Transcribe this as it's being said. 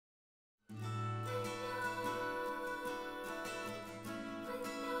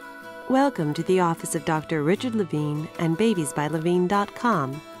Welcome to the office of Dr. Richard Levin and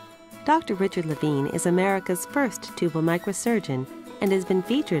babiesbylevin.com. Dr. Richard Levin is America's first tubal microsurgeon and has been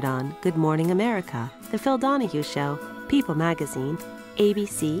featured on Good Morning America, The Phil Donahue Show, People Magazine,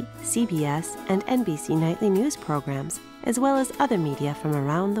 ABC, CBS, and NBC nightly news programs, as well as other media from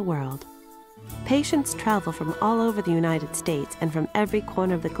around the world. Patients travel from all over the United States and from every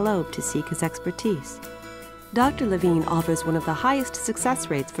corner of the globe to seek his expertise. Dr. Levin offers one of the highest success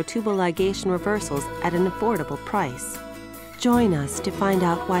rates for tubal ligation reversals at an affordable price. Join us to find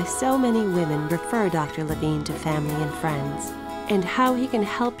out why so many women refer Dr. Levin to family and friends, and how he can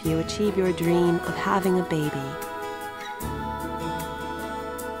help you achieve your dream of having a baby.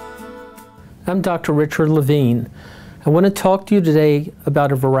 I'm Dr. Richard Levin. I want to talk to you today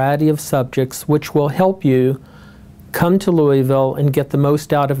about a variety of subjects which will help you come to Louisville and get the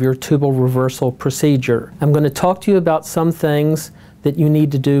most out of your tubal reversal procedure. I'm going to talk to you about some things that you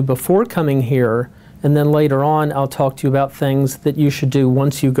need to do before coming here, and then later on I'll talk to you about things that you should do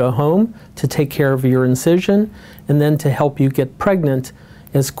once you go home to take care of your incision and then to help you get pregnant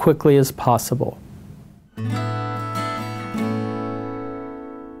as quickly as possible.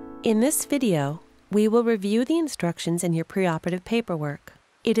 In this video, we will review the instructions in your preoperative paperwork.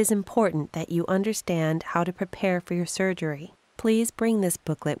 It is important that you understand how to prepare for your surgery. Please bring this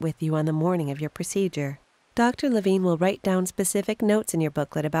booklet with you on the morning of your procedure. Dr. Levin will write down specific notes in your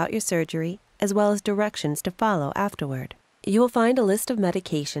booklet about your surgery, as well as directions to follow afterward. You will find a list of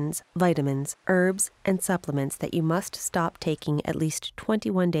medications, vitamins, herbs, and supplements that you must stop taking at least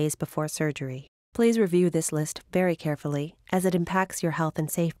 21 days before surgery. Please review this list very carefully, as it impacts your health and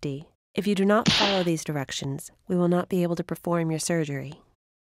safety. If you do not follow these directions, we will not be able to perform your surgery.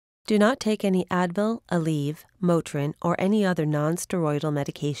 Do not take any Advil, Aleve, Motrin, or any other non-steroidal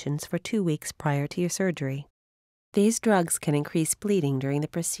medications for 2 weeks prior to your surgery. These drugs can increase bleeding during the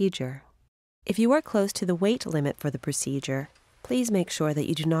procedure. If you are close to the weight limit for the procedure, please make sure that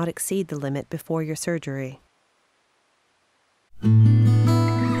you do not exceed the limit before your surgery.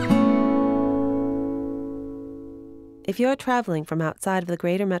 If you are traveling from outside of the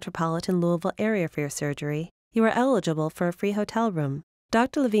greater metropolitan Louisville area for your surgery, you are eligible for a free hotel room.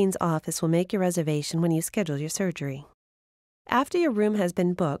 Dr. Levin's office will make your reservation when you schedule your surgery. After your room has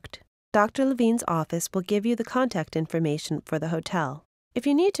been booked, Dr. Levin's office will give you the contact information for the hotel. If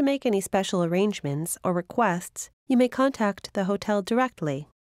you need to make any special arrangements or requests, you may contact the hotel directly.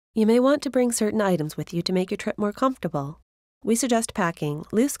 You may want to bring certain items with you to make your trip more comfortable. We suggest packing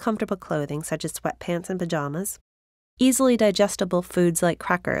loose, comfortable clothing such as sweatpants and pajamas, easily digestible foods like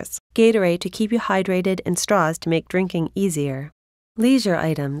crackers, Gatorade to keep you hydrated, and straws to make drinking easier. Leisure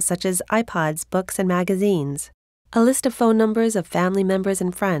items such as iPods, books, and magazines. A list of phone numbers of family members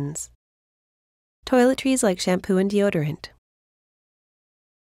and friends. Toiletries like shampoo and deodorant.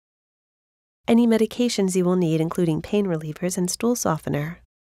 Any medications you will need, including pain relievers and stool softener.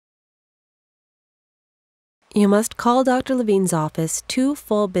 You must call Dr. Levin's office 2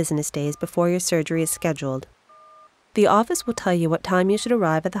 full business days before your surgery is scheduled. The office will tell you what time you should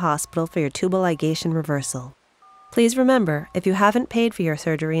arrive at the hospital for your tubal ligation reversal. Please remember, if you haven't paid for your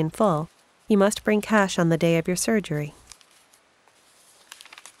surgery in full, you must bring cash on the day of your surgery.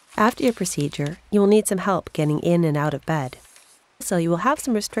 After your procedure, you will need some help getting in and out of bed. Also, you will have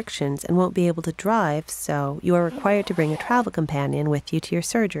some restrictions and won't be able to drive, so you are required to bring a travel companion with you to your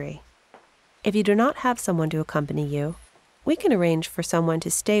surgery. If you do not have someone to accompany you, we can arrange for someone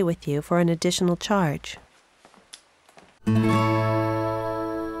to stay with you for an additional charge.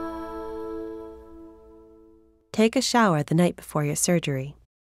 Take a shower the night before your surgery.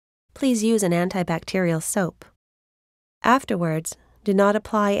 Please use an antibacterial soap. Afterwards, do not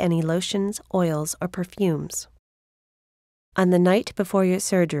apply any lotions, oils, or perfumes. On the night before your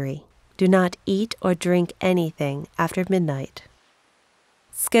surgery, do not eat or drink anything after midnight.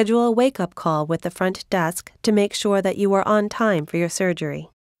 Schedule a wake-up call with the front desk to make sure that you are on time for your surgery.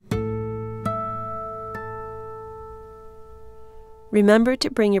 Remember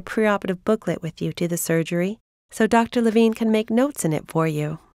to bring your preoperative booklet with you to the surgery so Dr. Levin can make notes in it for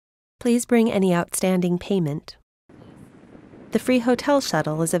you. Please bring any outstanding payment. The free hotel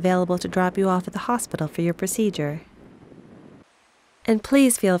shuttle is available to drop you off at the hospital for your procedure. And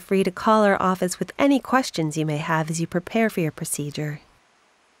please feel free to call our office with any questions you may have as you prepare for your procedure.